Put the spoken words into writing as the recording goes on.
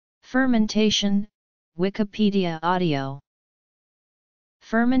Fermentation, Wikipedia audio.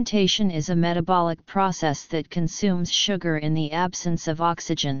 Fermentation is a metabolic process that consumes sugar in the absence of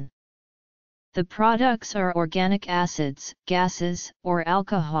oxygen. The products are organic acids, gases, or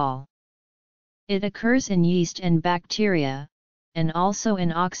alcohol. It occurs in yeast and bacteria, and also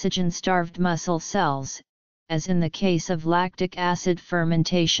in oxygen-starved muscle cells, as in the case of lactic acid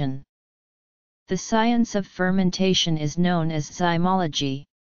fermentation. The science of fermentation is known as zymology.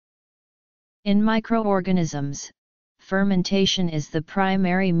 In microorganisms, fermentation is the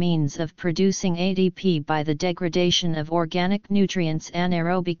primary means of producing ADP by the degradation of organic nutrients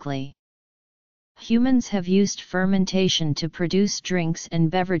anaerobically. Humans have used fermentation to produce drinks and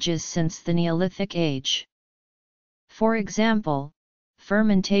beverages since the Neolithic age. For example,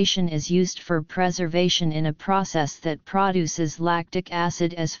 fermentation is used for preservation in a process that produces lactic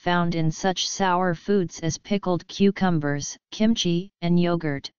acid as found in such sour foods as pickled cucumbers, kimchi, and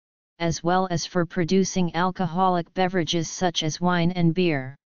yogurt, as well as for producing alcoholic beverages such as wine and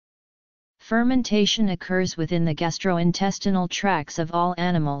beer. Fermentation occurs within the gastrointestinal tracts of all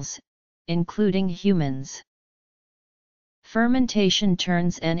animals, including humans. Fermentation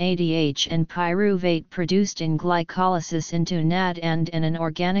turns NADH and pyruvate produced in glycolysis into NAD and an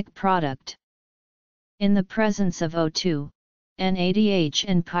organic product. In the presence of O2, NADH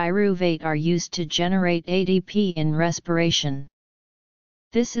and pyruvate are used to generate ADP in respiration.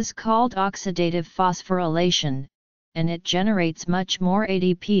 This is called oxidative phosphorylation, and it generates much more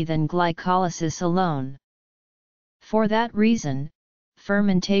ADP than glycolysis alone. For that reason,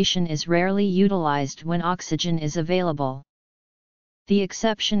 fermentation is rarely utilized when oxygen is available. The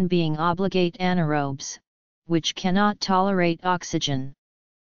exception being obligate anaerobes, which cannot tolerate oxygen.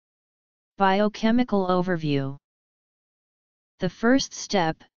 Biochemical overview. The first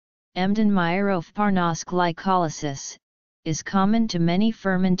step, Embden-Meyerhof-Parnas glycolysis, is common to many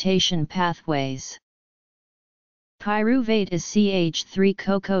fermentation pathways. Pyruvate is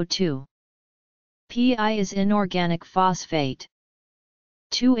CH3-CoCo2. Pi is inorganic phosphate.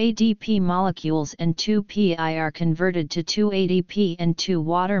 2 ADP molecules and 2 Pi are converted to 2 ADP and 2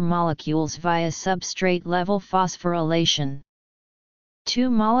 water molecules via substrate-level phosphorylation. 2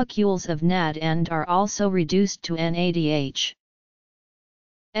 molecules of NAD and are also reduced to NADH.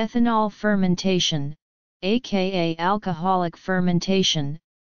 Ethanol fermentation, aka alcoholic fermentation,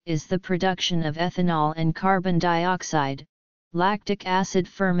 is the production of ethanol and carbon dioxide. Lactic acid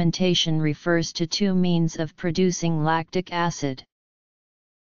fermentation refers to 2 means of producing lactic acid.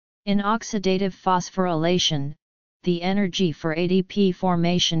 In oxidative phosphorylation, the energy for ADP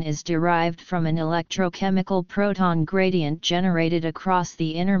formation is derived from an electrochemical proton gradient generated across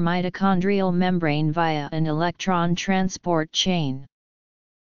the inner mitochondrial membrane via an electron transport chain.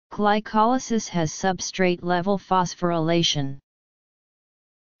 Glycolysis has substrate-level phosphorylation.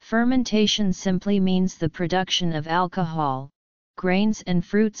 Fermentation simply means the production of alcohol. Grains and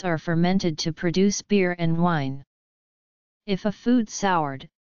fruits are fermented to produce beer and wine. If a food soured,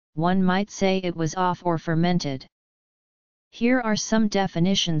 one might say it was off or fermented. Here are some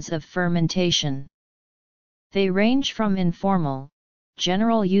definitions of fermentation. They range from informal,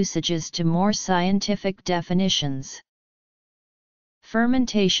 general usages to more scientific definitions.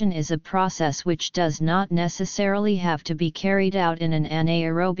 Fermentation is a process which does not necessarily have to be carried out in an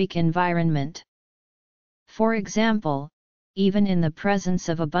anaerobic environment. For example, even in the presence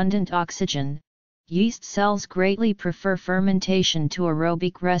of abundant oxygen, yeast cells greatly prefer fermentation to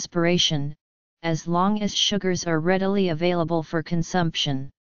aerobic respiration, as long as sugars are readily available for consumption.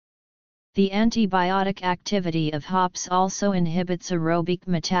 The antibiotic activity of hops also inhibits aerobic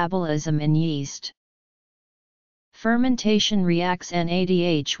metabolism in yeast. Fermentation reacts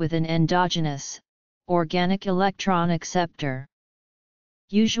NADH with an endogenous, organic electron acceptor.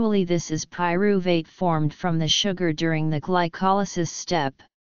 Usually this is pyruvate formed from the sugar during the glycolysis step.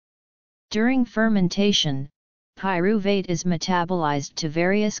 During fermentation, pyruvate is metabolized to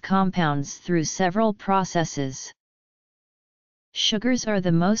various compounds through several processes. Sugars are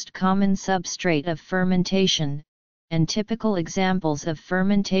the most common substrate of fermentation, and typical examples of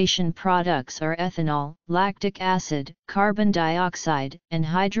fermentation products are ethanol, lactic acid, carbon dioxide, and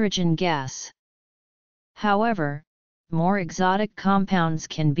hydrogen gas. However, more exotic compounds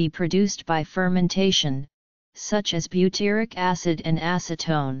can be produced by fermentation, such as butyric acid and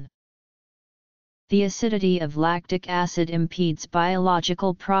acetone. The acidity of lactic acid impedes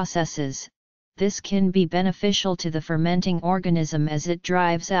biological processes. This can be beneficial to the fermenting organism as it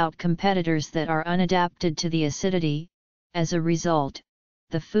drives out competitors that are unadapted to the acidity. As a result,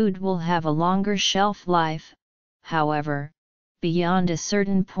 the food will have a longer shelf life. However, beyond a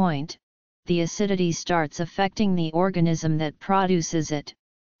certain point, the acidity starts affecting the organism that produces it,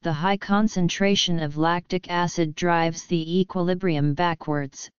 the high concentration of lactic acid drives the equilibrium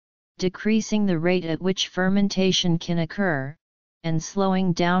backwards, decreasing the rate at which fermentation can occur, and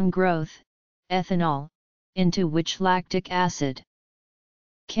slowing down growth. Ethanol, into which lactic acid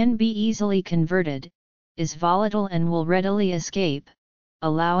can be easily converted, is volatile and will readily escape,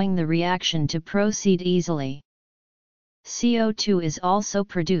 allowing the reaction to proceed easily. CO2 is also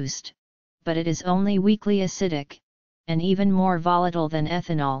produced, but it is only weakly acidic, and even more volatile than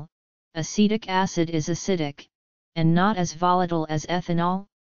ethanol. Acetic acid is acidic, and not as volatile as ethanol.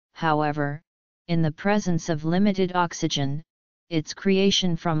 However, in the presence of limited oxygen, its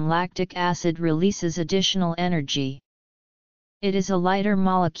creation from lactic acid releases additional energy. It is a lighter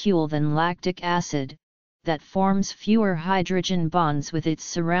molecule than lactic acid, that forms fewer hydrogen bonds with its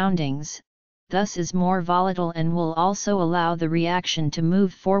surroundings, thus is more volatile and will also allow the reaction to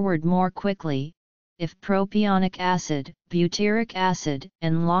move forward more quickly. If propionic acid, butyric acid,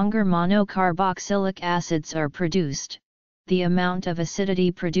 and longer monocarboxylic acids are produced, the amount of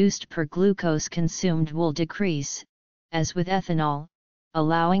acidity produced per glucose consumed will decrease, as with ethanol,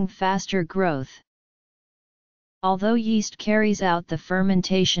 allowing faster growth. Although yeast carries out the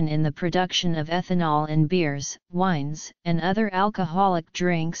fermentation in the production of ethanol in beers, wines, and other alcoholic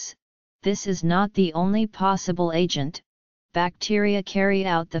drinks, this is not the only possible agent. Bacteria carry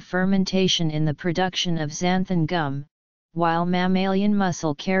out the fermentation in the production of xanthan gum, while mammalian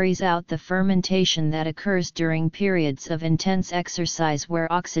muscle carries out the fermentation that occurs during periods of intense exercise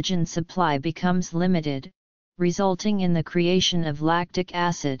where oxygen supply becomes limited, resulting in the creation of lactic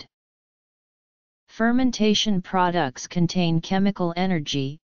acid. Fermentation products contain chemical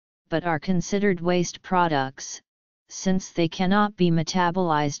energy, but are considered waste products, since they cannot be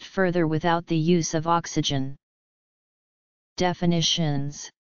metabolized further without the use of oxygen. Definitions.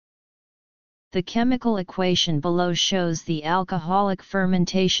 The chemical equation below shows the alcoholic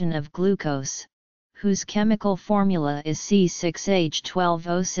fermentation of glucose, whose chemical formula is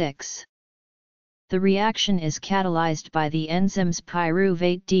C6H12O6. The reaction is catalyzed by the enzymes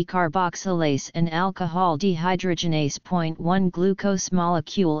pyruvate decarboxylase and alcohol dehydrogenase. 1 Glucose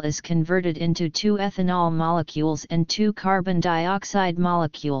molecule is converted into 2 ethanol molecules and 2 carbon dioxide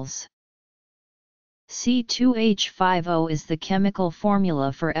molecules. C2H5O is the chemical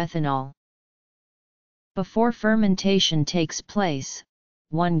formula for ethanol. Before fermentation takes place,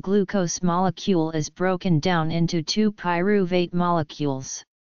 1 glucose molecule is broken down into 2 pyruvate molecules.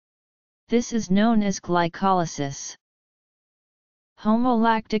 This is known as glycolysis.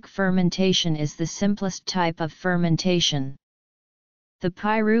 Homolactic fermentation is the simplest type of fermentation. The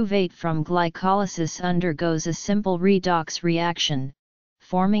pyruvate from glycolysis undergoes a simple redox reaction,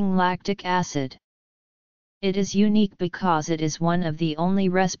 forming lactic acid. It is unique because it is one of the only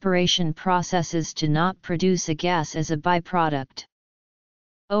respiration processes to not produce a gas as a byproduct.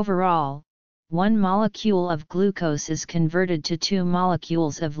 Overall, 1 molecule of glucose is converted to 2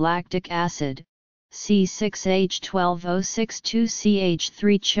 molecules of lactic acid,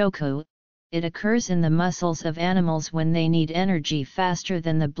 C6H12O6-2CH3-CoCo. It occurs in the muscles of animals when they need energy faster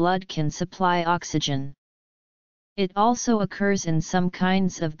than the blood can supply oxygen. It also occurs in some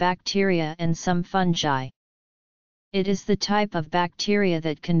kinds of bacteria and some fungi. It is the type of bacteria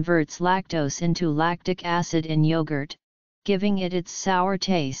that converts lactose into lactic acid in yogurt, giving it its sour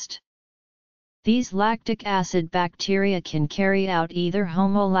taste. These lactic acid bacteria can carry out either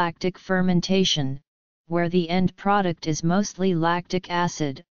homolactic fermentation, where the end product is mostly lactic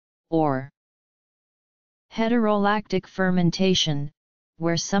acid, or heterolactic fermentation,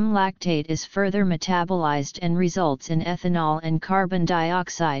 where some lactate is further metabolized and results in ethanol and carbon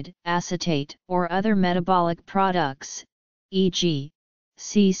dioxide, acetate, or other metabolic products, e.g.,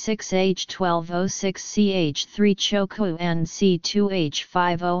 C6H12O6CH3-CoCo and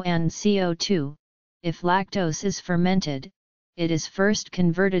C2H5O and CO2. If lactose is fermented, it is first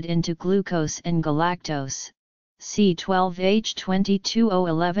converted into glucose and galactose,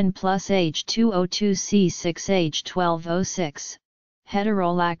 C12H22O11 plus H2O2 C6H12O6.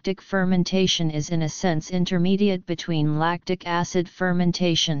 Heterolactic fermentation is in a sense intermediate between lactic acid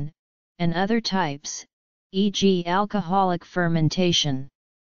fermentation and other types, e.g. alcoholic fermentation.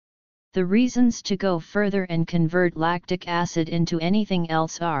 The reasons to go further and convert lactic acid into anything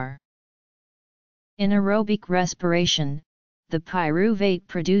else are: in aerobic respiration, the pyruvate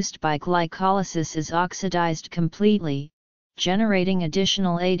produced by glycolysis is oxidized completely, generating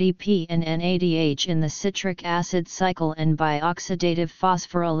additional ADP and NADH in the citric acid cycle and by oxidative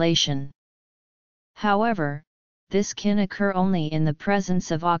phosphorylation. However, this can occur only in the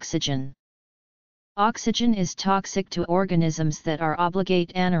presence of oxygen. Oxygen is toxic to organisms that are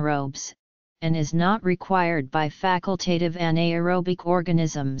obligate anaerobes, and is not required by facultative anaerobic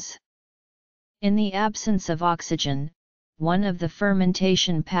organisms. In the absence of oxygen, one of the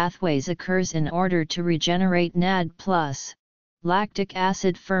fermentation pathways occurs in order to regenerate NAD+. Lactic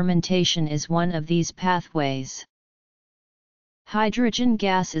acid fermentation is one of these pathways. Hydrogen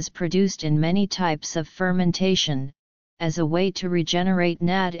gas is produced in many types of fermentation, as a way to regenerate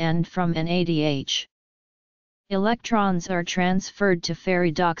NAD and from NADH. Electrons are transferred to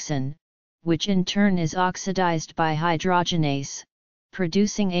ferredoxin, which in turn is oxidized by hydrogenase,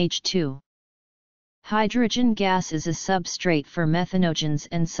 producing H2. Hydrogen gas is a substrate for methanogens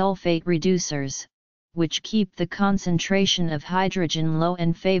and sulfate reducers, which keep the concentration of hydrogen low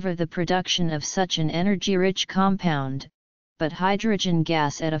and favor the production of such an energy-rich compound, but hydrogen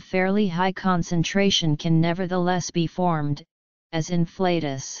gas at a fairly high concentration can nevertheless be formed, as in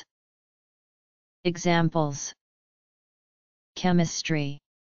flatus. Examples. Chemistry.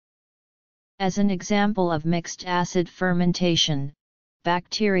 As an example of mixed acid fermentation,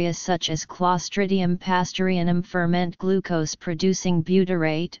 bacteria such as Clostridium pastorianum ferment glucose-producing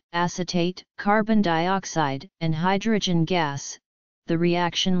butyrate, acetate, carbon dioxide, and hydrogen gas. The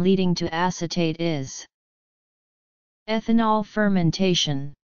reaction leading to acetate is ethanol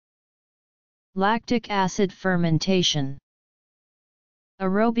fermentation, lactic acid fermentation,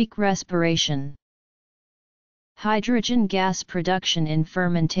 aerobic respiration, hydrogen gas production in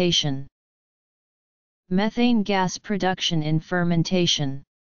fermentation, methane gas production in fermentation.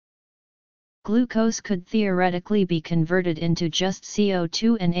 Glucose could theoretically be converted into just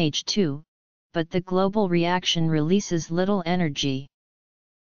CO2 and H2, but the global reaction releases little energy.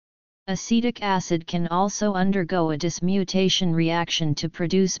 Acetic acid can also undergo a dismutation reaction to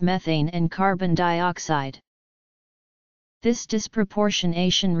produce methane and carbon dioxide. This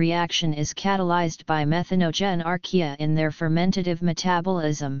disproportionation reaction is catalyzed by methanogen archaea in their fermentative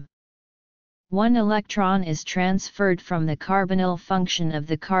metabolism. One electron is transferred from the carbonyl function of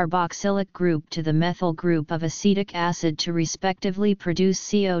the carboxylic group to the methyl group of acetic acid to respectively produce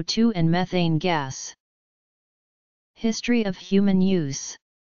CO2 and methane gas. History of human use.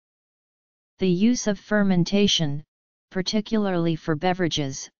 The use of fermentation, particularly for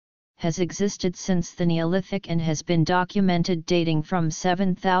beverages, has existed since the Neolithic and has been documented dating from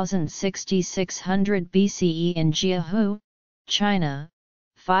 7600 BCE in Jiahu, China,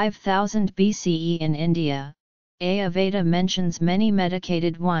 5000 BCE in India. Ayurveda mentions many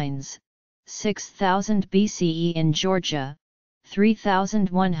medicated wines, 6000 BCE in Georgia,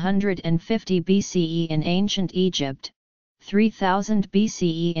 3150 BCE in ancient Egypt, 3000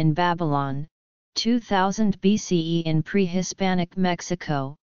 BCE in Babylon, 2000 BCE in pre-Hispanic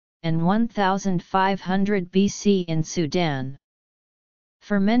Mexico, and 1500 BC in Sudan.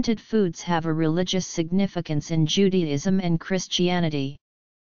 Fermented foods have a religious significance in Judaism and Christianity.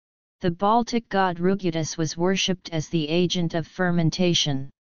 The Baltic god Rugitus was worshipped as the agent of fermentation.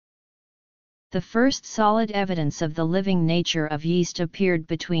 The first solid evidence of the living nature of yeast appeared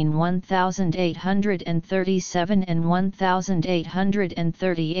between 1837 and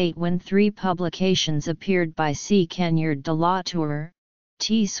 1838 when three publications appeared by C. Canyard de la Tour,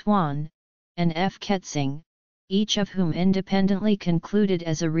 T. Swan, and F. Ketzing, each of whom independently concluded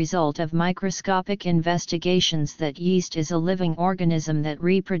as a result of microscopic investigations that yeast is a living organism that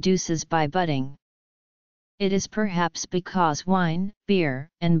reproduces by budding. It is perhaps because wine, beer,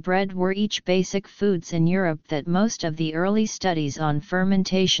 and bread were each basic foods in Europe that most of the early studies on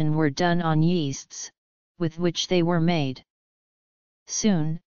fermentation were done on yeasts, with which they were made.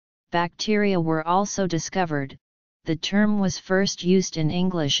 Soon, bacteria were also discovered. The term was first used in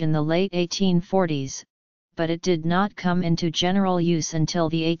English in the late 1840s, but it did not come into general use until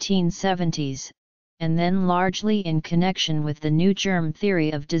the 1870s, and then largely in connection with the new germ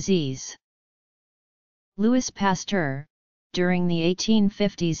theory of disease. Louis Pasteur, during the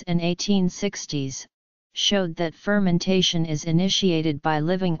 1850s and 1860s, showed that fermentation is initiated by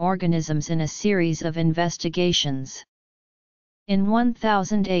living organisms in a series of investigations. In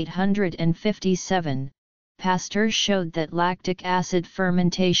 1857, Pasteur showed that lactic acid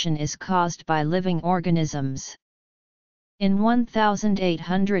fermentation is caused by living organisms. In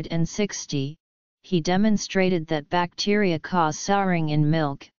 1860, he demonstrated that bacteria cause souring in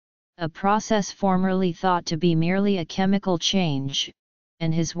milk, a process formerly thought to be merely a chemical change,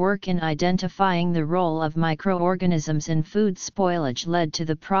 and his work in identifying the role of microorganisms in food spoilage led to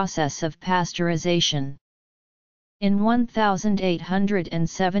the process of pasteurization. In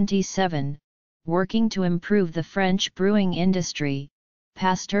 1877, working to improve the French brewing industry,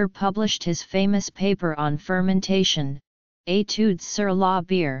 Pasteur published his famous paper on fermentation, Études sur la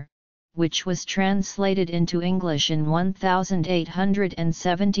bière, which was translated into English in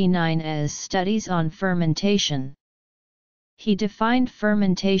 1879 as Studies on Fermentation. He defined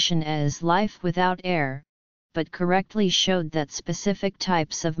fermentation as life without air, but correctly showed that specific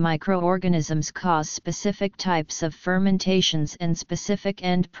types of microorganisms cause specific types of fermentations and specific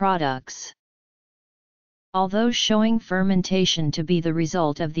end products. Although showing fermentation to be the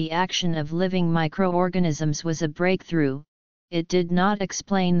result of the action of living microorganisms was a breakthrough, it did not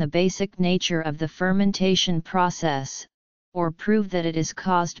explain the basic nature of the fermentation process, or prove that it is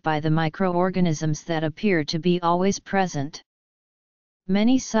caused by the microorganisms that appear to be always present.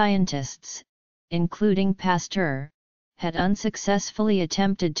 Many scientists, including Pasteur, had unsuccessfully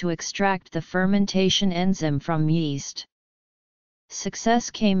attempted to extract the fermentation enzyme from yeast. Success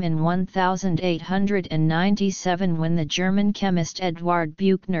came in 1897 when the German chemist Eduard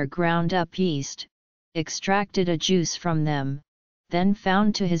Buchner ground up yeast, extracted a juice from them, then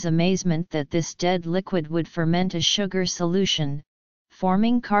found to his amazement that this dead liquid would ferment a sugar solution,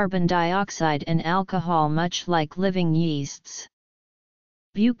 forming carbon dioxide and alcohol much like living yeasts.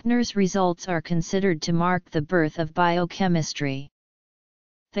 Buchner's results are considered to mark the birth of biochemistry.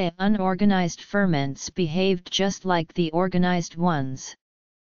 The unorganized ferments behaved just like the organized ones.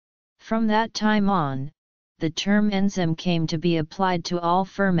 From that time on, the term enzyme came to be applied to all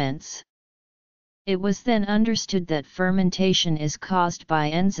ferments. It was then understood that fermentation is caused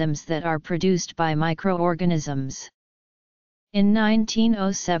by enzymes that are produced by microorganisms. In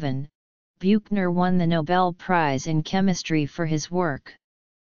 1907, Buchner won the Nobel Prize in Chemistry for his work.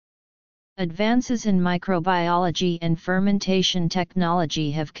 Advances in microbiology and fermentation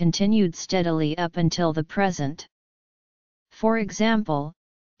technology have continued steadily up until the present. For example,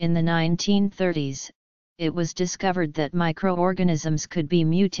 in the 1930s, it was discovered that microorganisms could be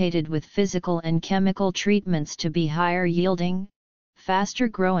mutated with physical and chemical treatments to be higher yielding, faster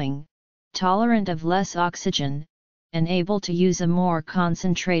growing, tolerant of less oxygen, and able to use a more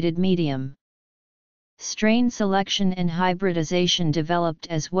concentrated medium. Strain selection and hybridization developed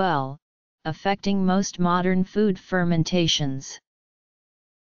as well, affecting most modern food fermentations.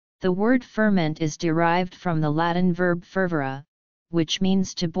 The word ferment is derived from the Latin verb fervere, which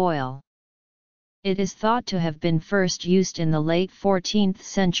means to boil. It is thought to have been first used in the late 14th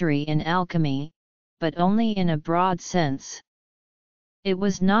century in alchemy, but only in a broad sense. It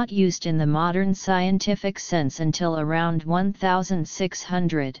was not used in the modern scientific sense until around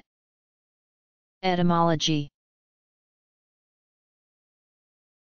 1600. Etymology.